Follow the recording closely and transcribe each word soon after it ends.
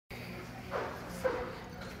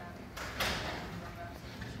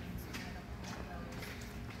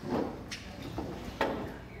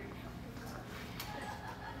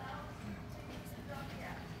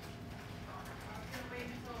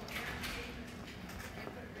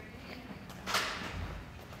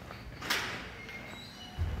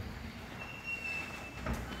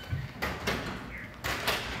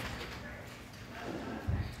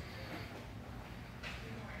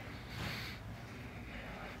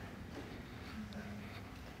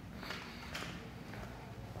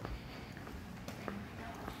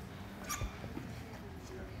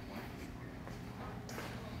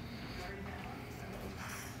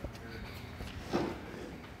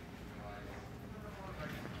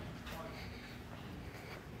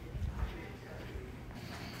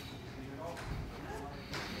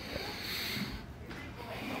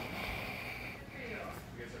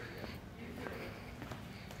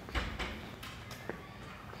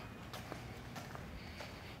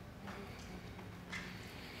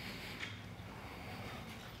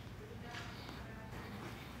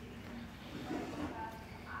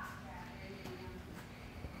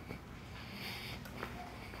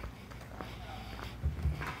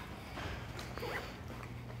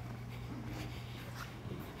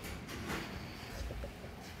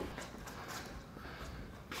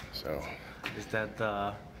So. Is that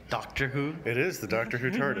the Doctor Who? It is the Doctor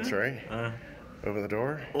Who Tardis, right? Open the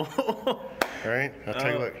door. All right, now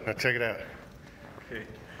take a look. Now check it out. Okay.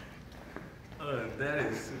 Oh, that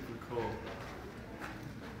is super cool.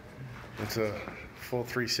 It's a full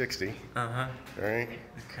 360. Uh-huh. All right.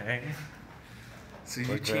 Okay. So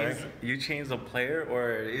Like you changed the player,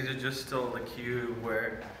 or is it just still the cube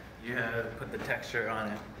where you had to put the texture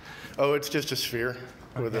on it? Oh, it's just a sphere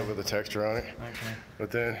with a texture on it. Okay.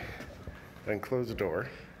 But then close the door.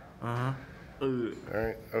 Uh-huh. All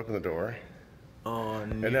right, open the door. Oh,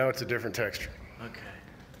 neat. And now it's a different texture. Okay.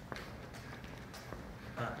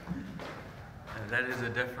 And that is a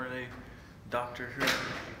definitely Doctor Who.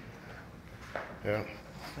 Yeah.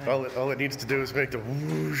 All it needs to do is make the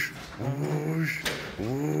whoosh, whoosh,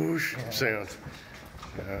 whoosh sound.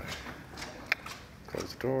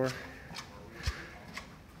 Close the door.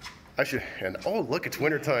 And oh, look, it's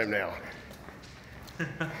wintertime now.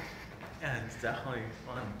 Yeah, it's definitely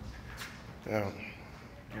fun. Yeah.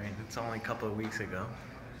 I mean, it's only a couple of weeks ago.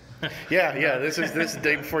 Yeah, this is the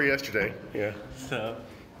day before yesterday. Yeah. So,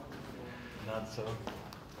 not so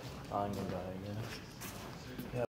long ago.